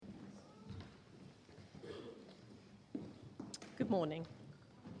morning.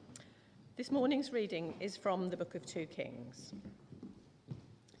 This morning's reading is from the book of 2 Kings.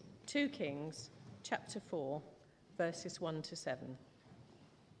 2 Kings, chapter 4, verses 1 to 7.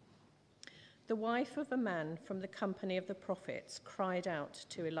 The wife of a man from the company of the prophets cried out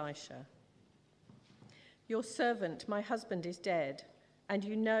to Elisha, "Your servant, my husband, is dead, and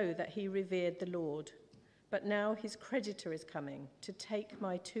you know that he revered the Lord. But now his creditor is coming to take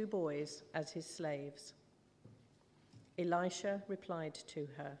my 2 boys as his slaves." Elisha replied to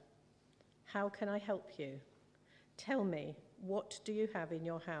her, "How can I help you? Tell me, what do you have in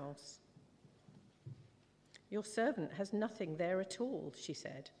your house?" "Your servant has nothing there at all," she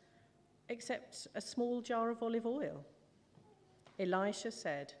said, "except a small jar of olive oil." Elisha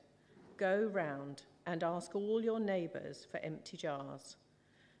said, "Go round and ask all your neighbors for empty jars.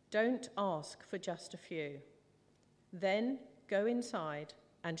 Don't ask for just a few. Then go inside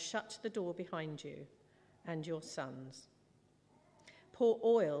and shut the door behind you and your sons. Pour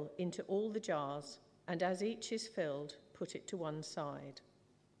oil into all the jars, and as each is filled, put it to one side."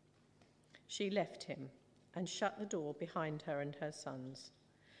 She left him and shut the door behind her and her sons.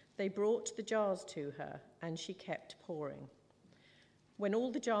 They brought the jars to her, and she kept pouring. When all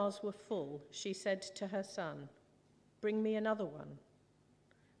the jars were full, she said to her son, "Bring me another one."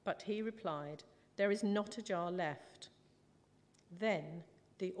 But he replied, "There is not a jar left." Then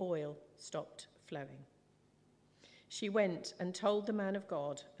the oil stopped flowing. She went and told the man of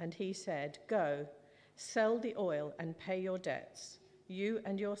God, and he said, "Go, sell the oil and pay your debts. You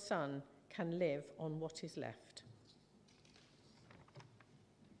and your son can live on what is left."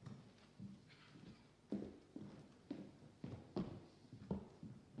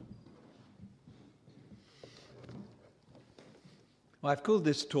 Well, I've called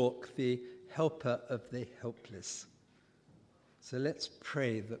this talk the Helper of the Helpless. So let's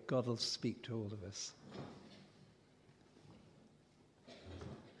pray that God will speak to all of us.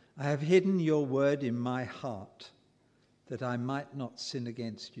 I have hidden your word in my heart that I might not sin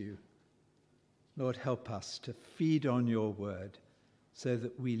against you. Lord, help us to feed on your word so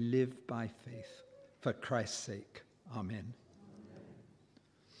that we live by faith. For Christ's sake. Amen.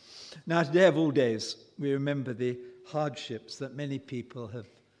 Now, today of all days, we remember the hardships that many people have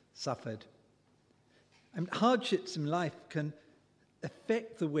suffered. And hardships in life can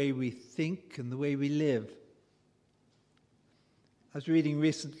affect the way we think and the way we live. I was reading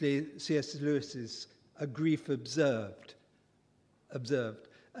recently C.S. Lewis's A Grief Observed,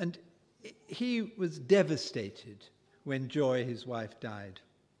 and he was devastated when Joy, his wife, died.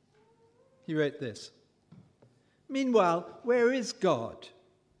 He wrote this: "Meanwhile, where is God?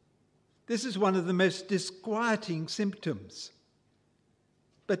 This is one of the most disquieting symptoms.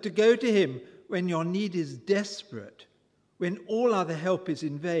 But to go to him when your need is desperate, when all other help is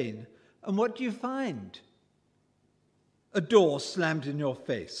in vain, and what do you find? A door slammed in your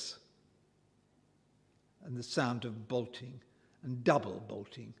face, and the sound of bolting and double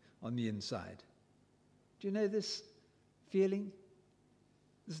bolting on the inside. Do you know this feeling?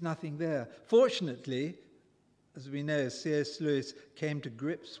 There's nothing there. Fortunately, as we know, C.S. Lewis came to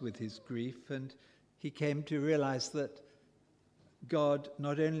grips with his grief, and he came to realize that God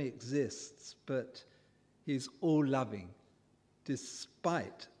not only exists, but he's all-loving,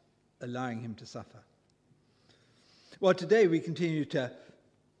 despite allowing him to suffer. Well, today we continue to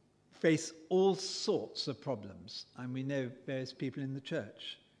face all sorts of problems, and we know various people in the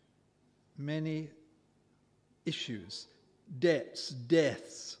church. Many issues, debts,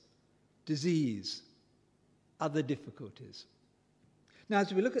 deaths, disease, other difficulties. Now,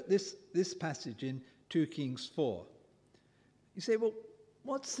 as we look at this passage in 2 Kings 4, you say, well,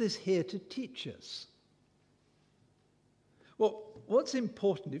 what's this here to teach us? Well, what's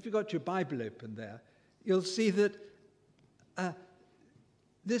important, if you've got your Bible open there, you'll see that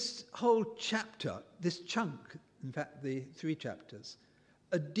this whole chapter, this chunk, in fact, the 3 chapters,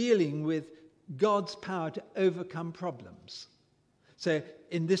 are dealing with God's power to overcome problems. So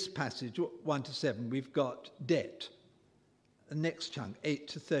in this passage, 1 to 7, we've got debt. The next chunk, 8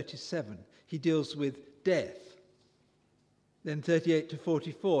 to 37, he deals with death. Then 38 to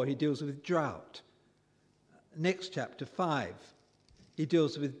 44, he deals with drought. Next chapter, 5, he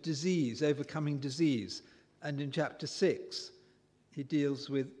deals with disease, overcoming disease. And in chapter 6, he deals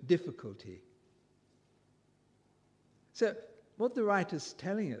with difficulty. So what the writer's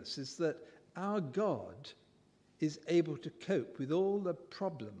telling us is that our God is able to cope with all the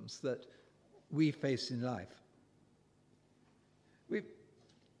problems that we face in life.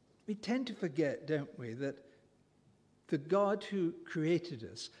 We tend to forget, don't we, that the God who created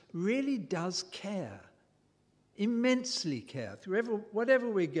us really does care, immensely care, through whatever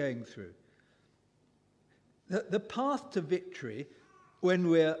we're going through. The path to victory when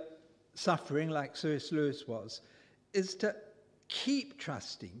we're suffering, like C.S. Lewis was, is to keep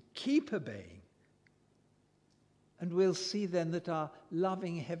trusting, keep obeying. And we'll see then that our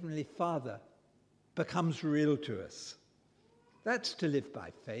loving Heavenly Father becomes real to us. That's to live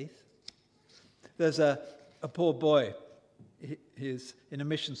by faith. There's a poor boy, he's in a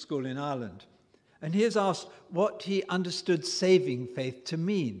mission school in Ireland, and he is asked what he understood saving faith to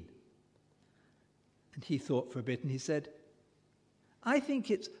mean. And he thought for a bit and he said, I think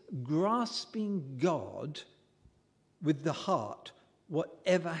it's grasping God with the heart,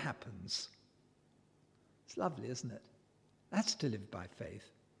 whatever happens. It's lovely, isn't it? That's to live by faith.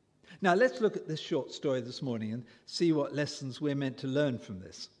 Now let's look at this short story this morning and see what lessons we're meant to learn from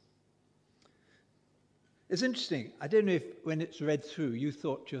this. It's interesting. I don't know if when it's read through you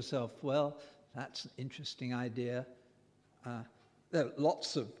thought to yourself, well, that's an interesting idea. There are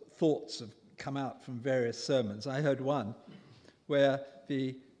lots of thoughts have come out from various sermons. I heard one where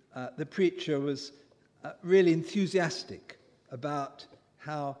the preacher was really enthusiastic about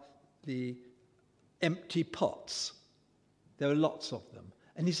how the empty pots, there are lots of them.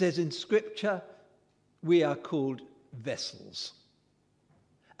 And he says in Scripture, we are called vessels.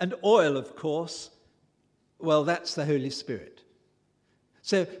 And oil, of course, well, that's the Holy Spirit.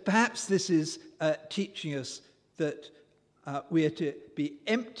 So perhaps this is teaching us that we are to be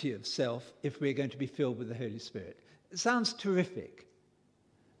empty of self if we're going to be filled with the Holy Spirit. It sounds terrific,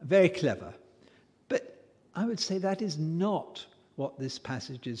 very clever. But I would say that is not what this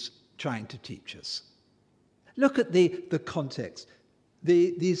passage is trying to teach us. Look at the context,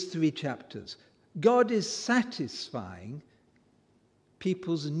 these 3 chapters. God is satisfying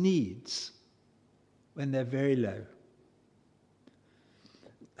people's needs when they're very low.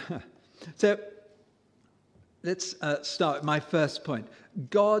 So let's start with my first point.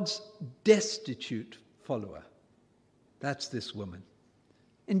 God's destitute follower. That's this woman.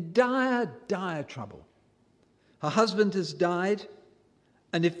 In dire, dire trouble. Her husband has died,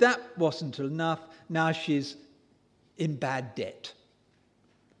 and if that wasn't enough, now she's in bad debt.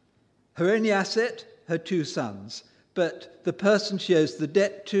 Her only asset, her 2 sons, but the person she owes the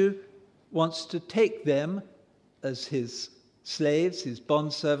debt to wants to take them as his slaves, his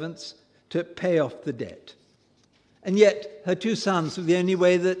bondservants, to pay off the debt. And yet her 2 sons were the only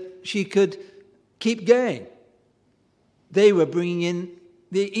way that she could keep going. They were bringing in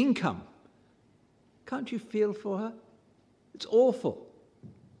the income. Can't you feel for her? It's awful.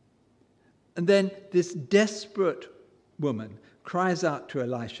 And then this desperate woman cries out to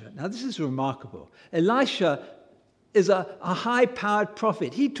Elisha. Now this is remarkable. Elisha is a high-powered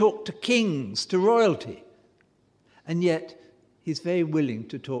prophet. He talked to kings, to royalty. And yet he's very willing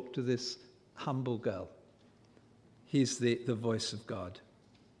to talk to this humble girl. He's the voice of God.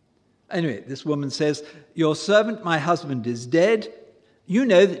 Anyway, this woman says, your servant, my husband, is dead. You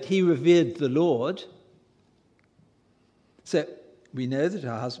know that he revered the Lord. So we know that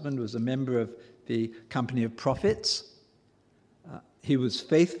her husband was a member of the company of prophets. He was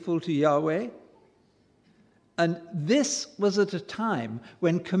faithful to Yahweh. And this was at a time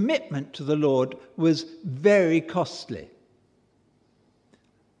when commitment to the Lord was very costly.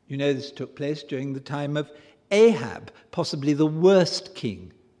 You know, this took place during the time of Ahab, possibly the worst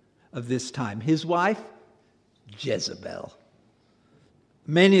king of this time. His wife, Jezebel.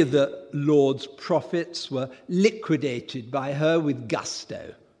 Many of the Lord's prophets were liquidated by her with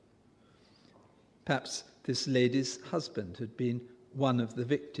gusto. Perhaps this lady's husband had been one of the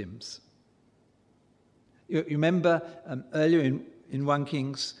victims. You remember earlier in 1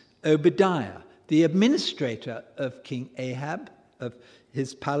 Kings, Obadiah, the administrator of King Ahab, of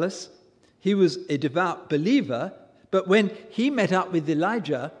his palace. He was a devout believer, but when he met up with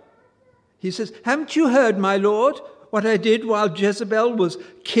Elijah, he says, haven't you heard, my Lord, what I did while Jezebel was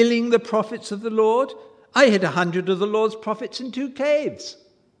killing the prophets of the Lord? I hid 100 of the Lord's prophets in 2 caves.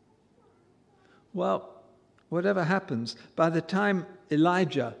 Well, whatever happens, by the time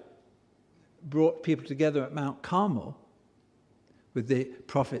Elijah brought people together at Mount Carmel with the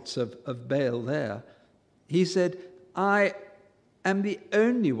prophets of Baal there, he said, I am the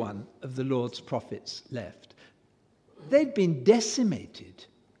only one of the Lord's prophets left. They'd been decimated.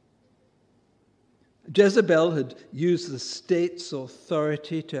 Jezebel had used the state's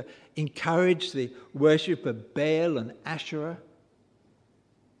authority to encourage the worship of Baal and Asherah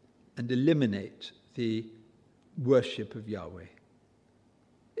and eliminate the worship of Yahweh.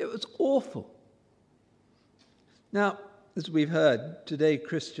 It was awful. Now, as we've heard, today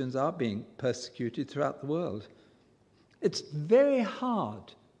Christians are being persecuted throughout the world. It's very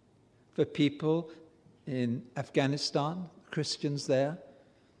hard for people in Afghanistan, Christians there,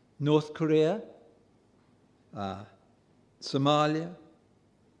 North Korea, Somalia,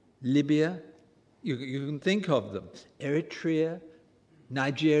 Libya, you can think of them, Eritrea,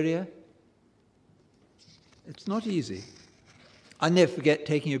 Nigeria. It's not easy. I never forget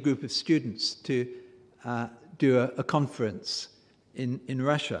taking a group of students to do a conference in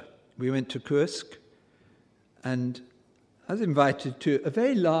Russia. We went to Kursk, and I was invited to a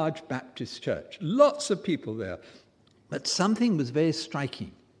very large Baptist church. Lots of people there. But something was very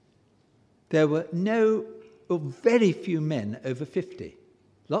striking. There were very few men over 50.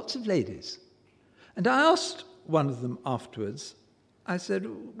 Lots of ladies. And I asked one of them afterwards, I said,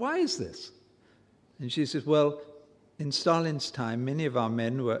 why is this? And she said, well, in Stalin's time, many of our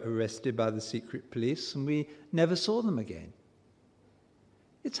men were arrested by the secret police, and we never saw them again.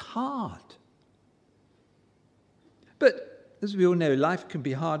 It's hard. But as we all know, life can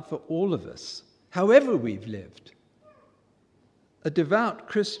be hard for all of us, however we've lived. A devout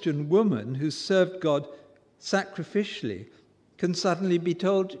Christian woman who served God sacrificially can suddenly be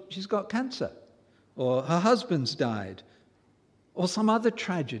told she's got cancer, or her husband's died, or some other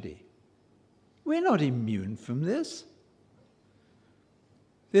tragedy. We're not immune from this.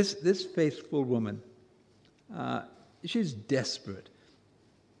 This faithful woman, she's desperate.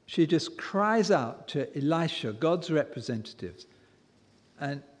 She just cries out to Elisha, God's representatives,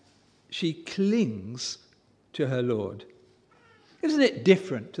 and she clings to her Lord. Isn't it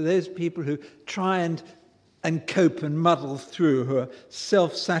different to those people who try and cope and muddle through, who are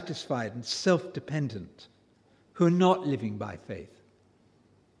self-satisfied and self-dependent, who are not living by faith?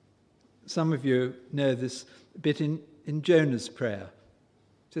 Some of you know this bit in Jonah's prayer,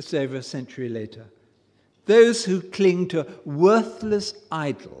 just over a century later. Those who cling to worthless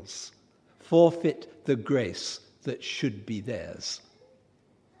idols forfeit the grace that should be theirs.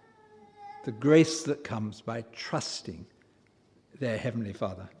 The grace that comes by trusting their Heavenly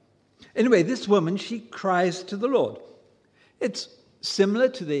Father. Anyway, this woman, she cries to the Lord. It's similar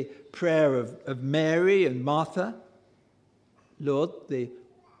to the prayer of Mary and Martha. Lord, the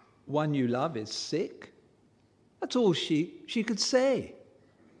one you love is sick. That's all she could say.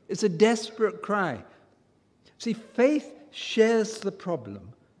 It's a desperate cry. See, faith shares the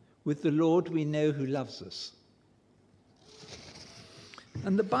problem with the Lord we know who loves us.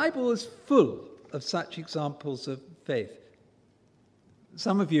 And the Bible is full of such examples of faith.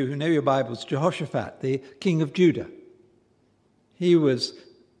 Some of you who know your Bibles, Jehoshaphat, the king of Judah, he was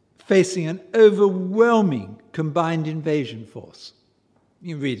facing an overwhelming combined invasion force.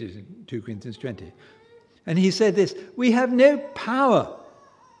 You can read it in 2 Corinthians 20. And he said this, we have no power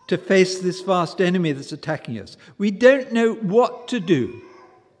to face this vast enemy that's attacking us. We don't know what to do,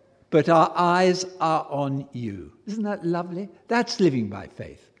 but our eyes are on you. Isn't that lovely? That's living by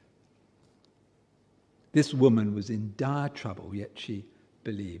faith. This woman was in dire trouble, yet she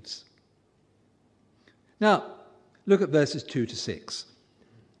believes. Now, look at verses 2 to 6.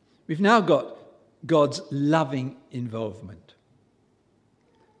 We've now got God's loving involvement.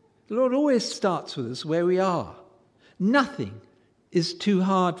 The Lord always starts with us where we are. Nothing is too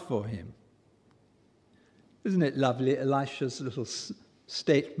hard for him. Isn't it lovely, Elisha's little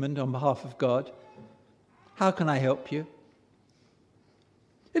statement on behalf of God? How can I help you?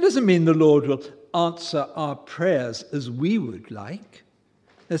 It doesn't mean the Lord will answer our prayers as we would like.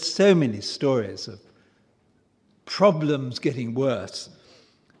 There's so many stories of problems getting worse.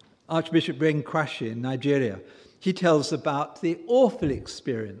 Archbishop Benkwashi in Nigeria, he tells about the awful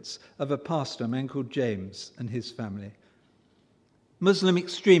experience of a pastor, a man called James, and his family. Muslim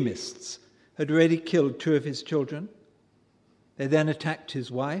extremists had already killed 2 of his children. They then attacked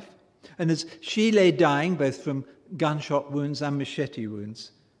his wife, and as she lay dying, both from gunshot wounds and machete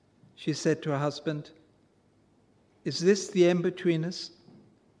wounds, she said to her husband, "Is this the end between us,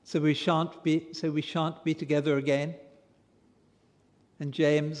 so we shan't be together again?" And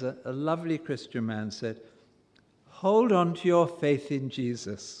James, a lovely Christian man, said, "Hold on to your faith in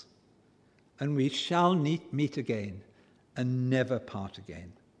Jesus, and we shall meet again and never part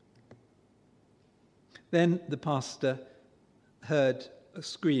again." Then the pastor heard a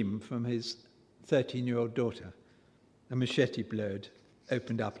scream from his 13-year-old daughter. A machete blade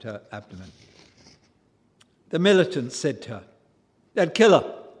opened up her abdomen. The militants said to her, "They'll kill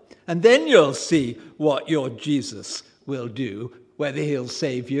her, and then you'll see what your Jesus will do, whether he'll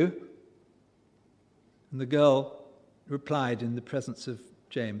save you." And the girl replied in the presence of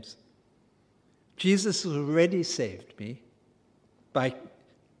James, "Jesus has already saved me,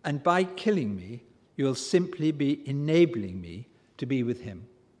 and by killing me, you'll simply be enabling me to be with him."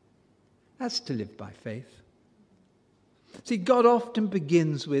 That's to live by faith. See, God often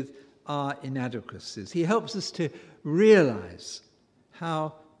begins with our inadequacies. He helps us to realize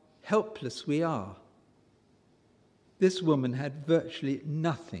how helpless we are. this woman had virtually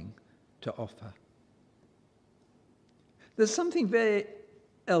nothing to offer. There's something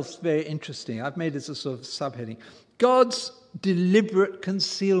else very interesting. I've made this a sort of subheading. God's deliberate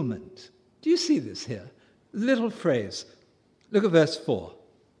concealment. Do you see this here? Little phrase. Look at verse 4.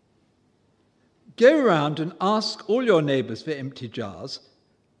 Go around and ask all your neighbours for empty jars.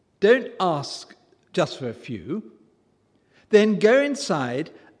 Don't ask just for a few. Then go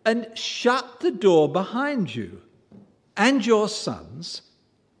inside and shut the door behind you and your sons.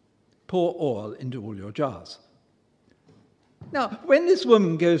 Pour oil into all your jars. Now, when this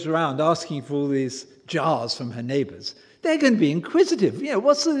woman goes around asking for all these jars from her neighbours, they're going to be inquisitive.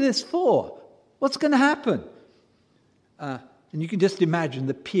 What's this for? What's going to happen? And you can just imagine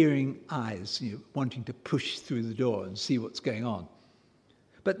the peering eyes, wanting to push through the door and see what's going on.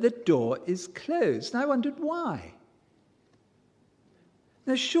 But the door is closed. And I wondered why.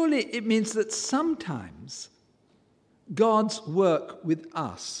 Now, surely it means that sometimes God's work with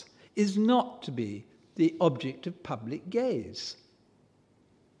us is not to be the object of public gaze.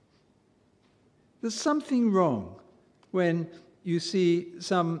 There's something wrong when you see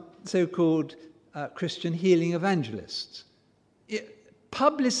some so-called Christian healing evangelists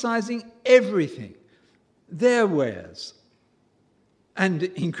publicizing everything, their wares, and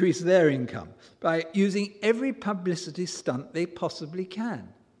increase their income by using every publicity stunt they possibly can.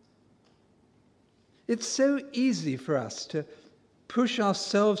 It's so easy for us to push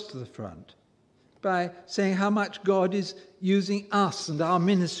ourselves to the front by saying how much God is using us and our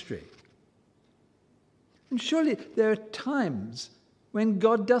ministry. And surely there are times when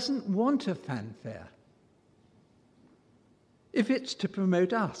God doesn't want a fanfare, if it's to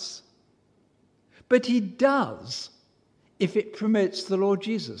promote us. But he does if it promotes the Lord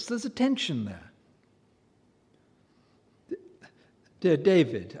Jesus. There's a tension there. Dear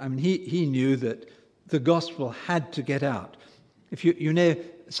David, he knew that the gospel had to get out. If you know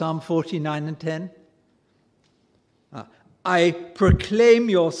Psalm 49 and 10? I proclaim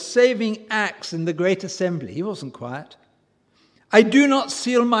your saving acts in the great assembly. He wasn't quiet. I do not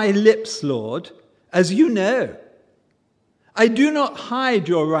seal my lips, Lord, as you know. I do not hide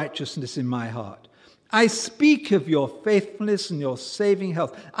your righteousness in my heart. I speak of your faithfulness and your saving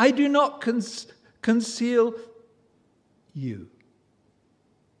health. I do not conceal you.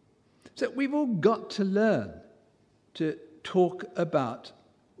 So we've all got to learn to talk about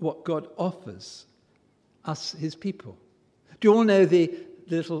what God offers us, his people. Do you all know the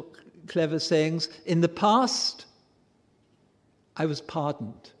little clever sayings? In the past, I was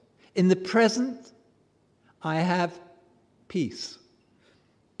pardoned. In the present, I have peace,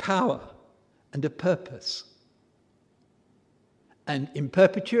 power, and a purpose. And in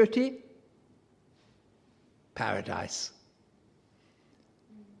perpetuity, paradise.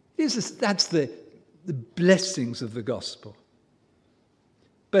 That's the blessings of the gospel.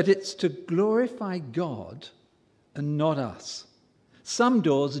 But it's to glorify God and not us. Some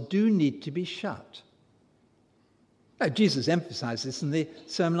doors do need to be shut. Now, Jesus emphasized this in the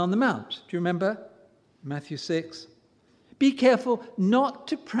Sermon on the Mount. Do you remember? Matthew 6. Be careful not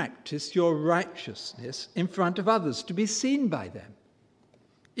to practice your righteousness in front of others, to be seen by them.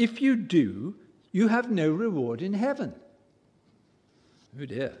 If you do, you have no reward in heaven. Oh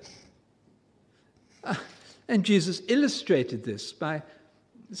dear. And Jesus illustrated this by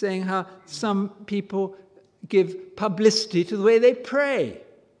saying how some people give publicity to the way they pray.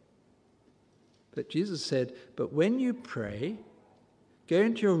 But Jesus said, but when you pray, go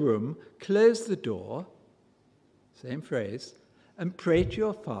into your room, close the door, same phrase, and pray to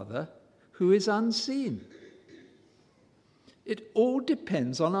your Father who is unseen. It all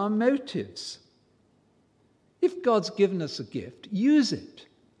depends on our motives. If God's given us a gift, use it,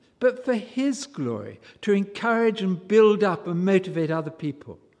 but for his glory, to encourage and build up and motivate other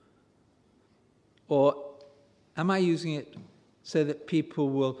people. Or am I using it so that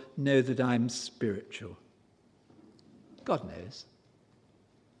people will know that I'm spiritual? God knows.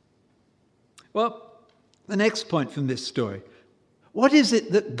 Well, the next point from this story. What is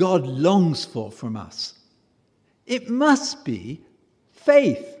it that God longs for from us? It must be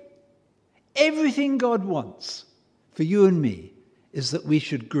faith. Everything God wants for you and me is that we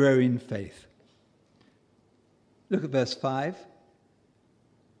should grow in faith. Look at verse 5.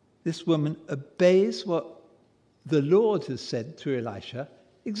 This woman obeys what the Lord has said through Elisha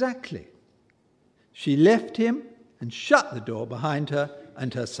exactly. She left him and shut the door behind her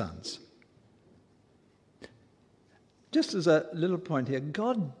and her sons. Just as a little point here,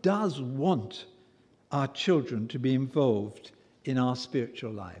 God does want our children to be involved in our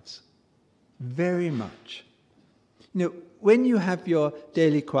spiritual lives. Very much. When you have your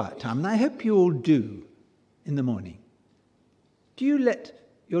daily quiet time, and I hope you all do in the morning, Do you let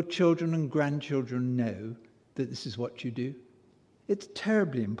your children and grandchildren know that this is what you do? It's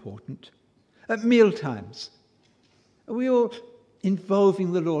terribly important. At meal times, are we all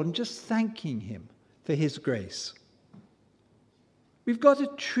involving the Lord and just thanking him for his grace? We've got to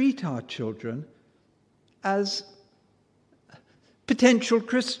treat our children as potential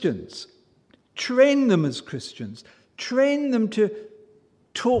Christians. Train them as Christians. Train them to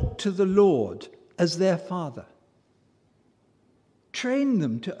talk to the Lord as their Father. Train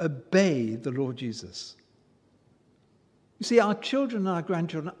them to obey the Lord Jesus. You see, our children and our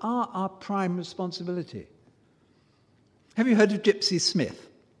grandchildren are our prime responsibility. Have you heard of Gypsy Smith?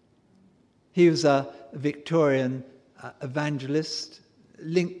 He was a Victorian evangelist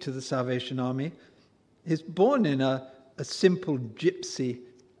linked to the Salvation Army. He's born in a simple gypsy,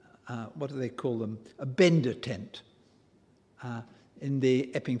 what do they call them? A bender tent in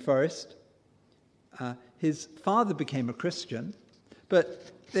the Epping Forest. His father became a Christian,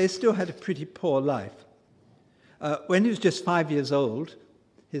 but they still had a pretty poor life. When he was just 5 years old,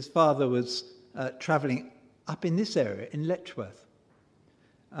 his father was travelling up in this area, in Letchworth,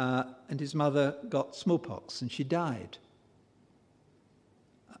 and his mother got smallpox and she died.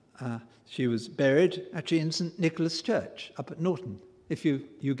 She was buried actually in St. Nicholas Church up at Norton. If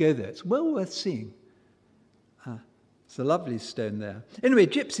you go there, it's well worth seeing. It's a lovely stone there. Anyway,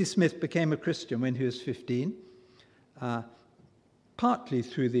 Gypsy Smith became a Christian when he was 15, partly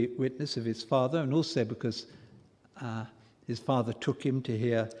through the witness of his father and also because his father took him to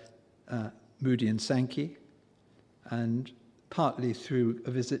hear Moody and Sankey, and partly through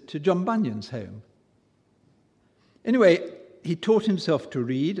a visit to John Bunyan's home. Anyway, he taught himself to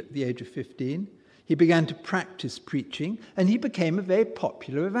read at the age of 15. He began to practice preaching, and he became a very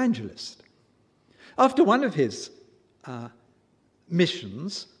popular evangelist. After one of his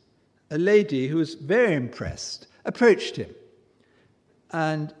missions, a lady who was very impressed approached him,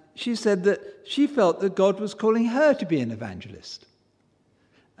 and she said that she felt that God was calling her to be an evangelist.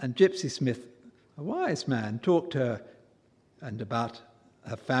 And Gypsy Smith, a wise man, talked to her and about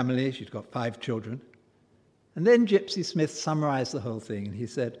her family. She'd got 5 children. And then Gypsy Smith summarized the whole thing, and he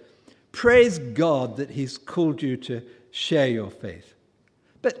said, "Praise God that he's called you to share your faith.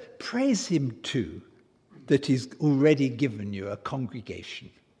 But praise him too that he's already given you a congregation."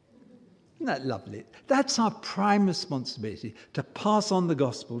 Isn't that lovely? That's our prime responsibility, to pass on the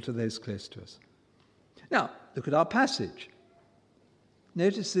gospel to those close to us. Now, look at our passage.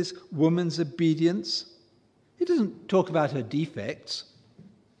 Notice this woman's obedience. He doesn't talk about her defects.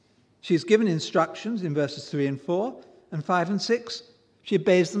 She's given instructions in verses 3 and 4, and 5 and 6. She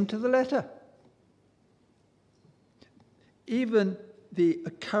obeys them to the letter. Even the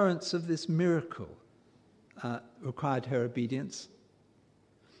occurrence of this miracle required her obedience.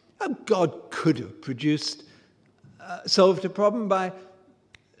 God could have solved a problem by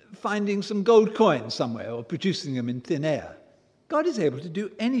finding some gold coins somewhere or producing them in thin air. God is able to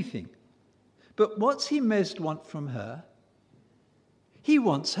do anything. But what's he most want from her? He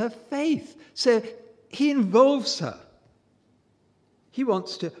wants her faith. So he involves her. He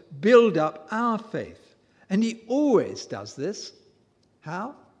wants to build up our faith. And he always does this.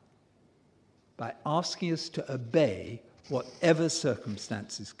 How? By asking us to obey whatever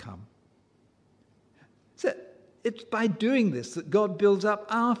circumstances come. So it's by doing this that God builds up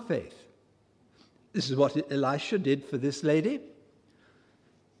our faith. This is what Elisha did for this lady.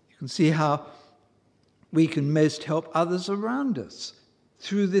 You can see how we can most help others around us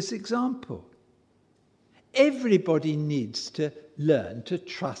through this example. Everybody needs to learn to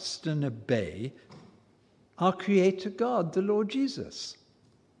trust and obey our Creator God, the Lord Jesus.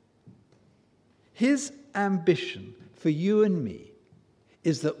 His ambition for you and me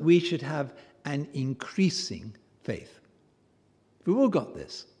is that we should have an increasing faith. We've all got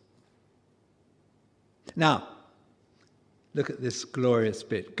this. Now, look at this glorious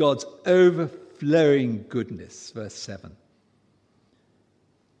bit. God's overflowing goodness, verse 7.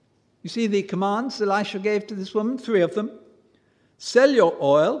 You see the commands Elisha gave to this woman, 3 of them. Sell your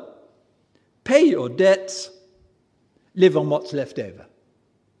oil, pay your debts, live on what's left over.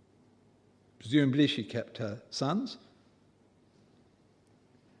 Presumably she kept her sons.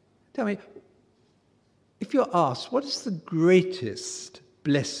 Tell me, if you're asked, what is the greatest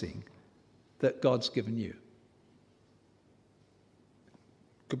blessing that God's given you?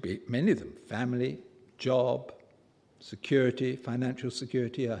 Could be many of them. Family, job, security, financial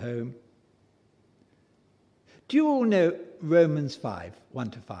security, a home. Do you all know Romans 5,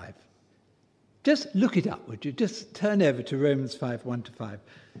 1-5? Just look it up, would you? Just turn over to Romans 5, 1-5.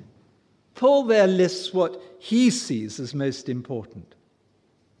 Paul there lists what he sees as most important.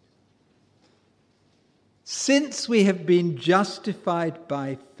 It since we have been justified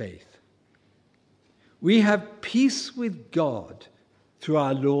by faith, we have peace with God through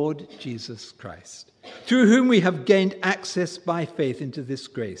our Lord Jesus Christ, through whom we have gained access by faith into this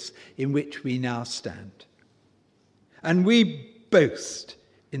grace in which we now stand. And we boast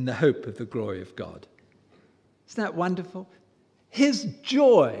in the hope of the glory of God. Isn't that wonderful? His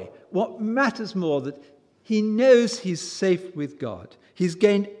joy, what matters more, that he knows he's safe with God. He's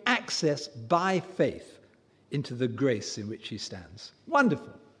gained access by faith into the grace in which he stands.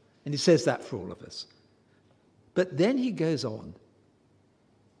 Wonderful. And he says that for all of us. But then he goes on.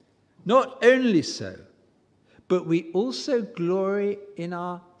 Not only so, but we also glory in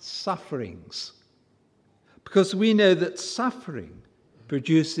our sufferings, because we know that suffering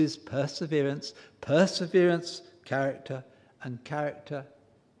produces perseverance, perseverance, character, and character,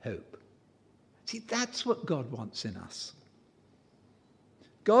 hope. See, that's what God wants in us.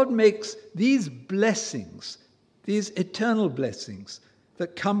 God makes these blessings, these eternal blessings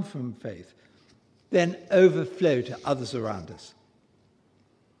that come from faith, then overflow to others around us.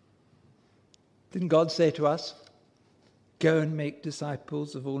 Didn't God say to us, go and make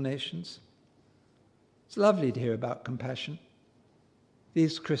disciples of all nations? It's lovely to hear about compassion.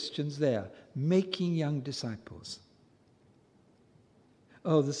 These Christians there, making young disciples.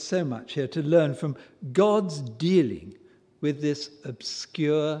 Oh, there's so much here to learn from God's dealing with this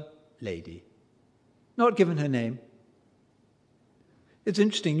obscure lady. Not given her name. It's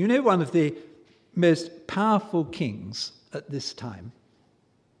interesting, you know, one of the most powerful kings at this time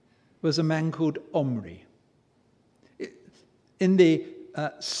was a man called Omri. In the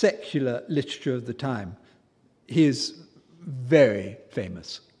secular literature of the time, he is very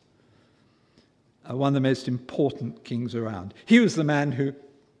famous. One of the most important kings around. He was the man who,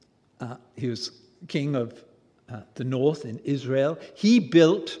 he was king of the north in Israel. He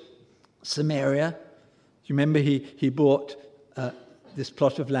built Samaria. You remember he bought this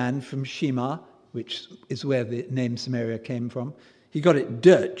plot of land from Shema, which is where the name Samaria came from. He got it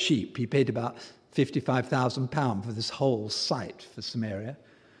dirt cheap. He paid about £55,000 for this whole site for Samaria.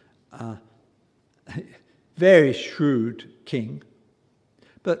 Very shrewd king.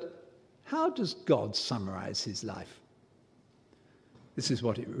 But how does God summarize his life? This is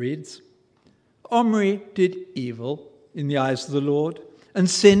what it reads. Omri did evil in the eyes of the Lord and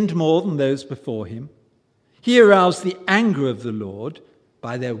sinned more than those before him. He aroused the anger of the Lord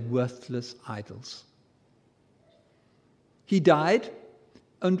by their worthless idols. He died,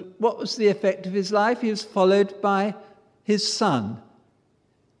 and what was the effect of his life? He was followed by his son,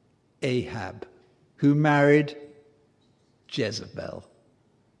 Ahab, who married Jezebel.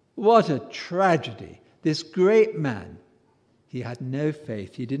 What a tragedy. This great man, he had no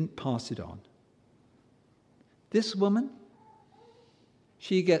faith. He didn't pass it on. This woman,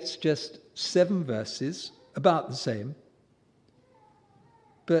 she gets just 7 verses, about the same.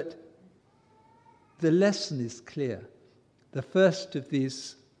 But the lesson is clear. The first of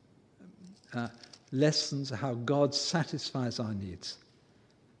these lessons are how God satisfies our needs.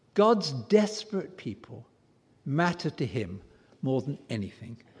 God's desperate people matter to him more than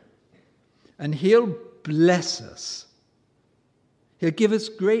anything. And he'll bless us. He'll give us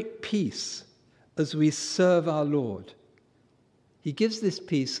great peace as we serve our Lord. He gives this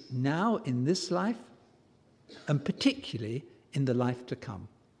peace now in this life, and particularly in the life to come.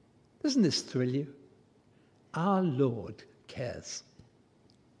 Doesn't this thrill you? Our Lord cares.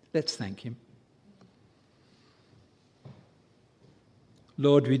 Let's thank him.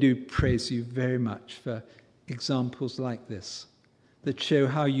 Lord, we do praise you very much for examples like this that show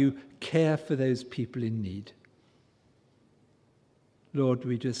how you care for those people in need. Lord,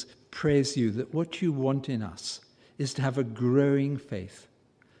 we just praise you that what you want in us is to have a growing faith,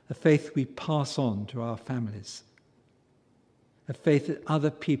 a faith we pass on to our families, a faith that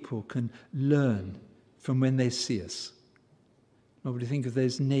other people can learn from when they see us. Lord, we think of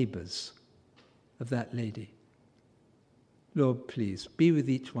those neighbours of that lady. Lord, please, be with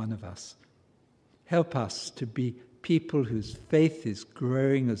each one of us. Help us to be people whose faith is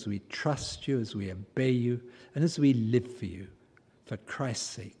growing as we trust you, as we obey you, and as we live for you, for Christ's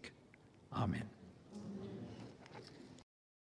sake. Amen.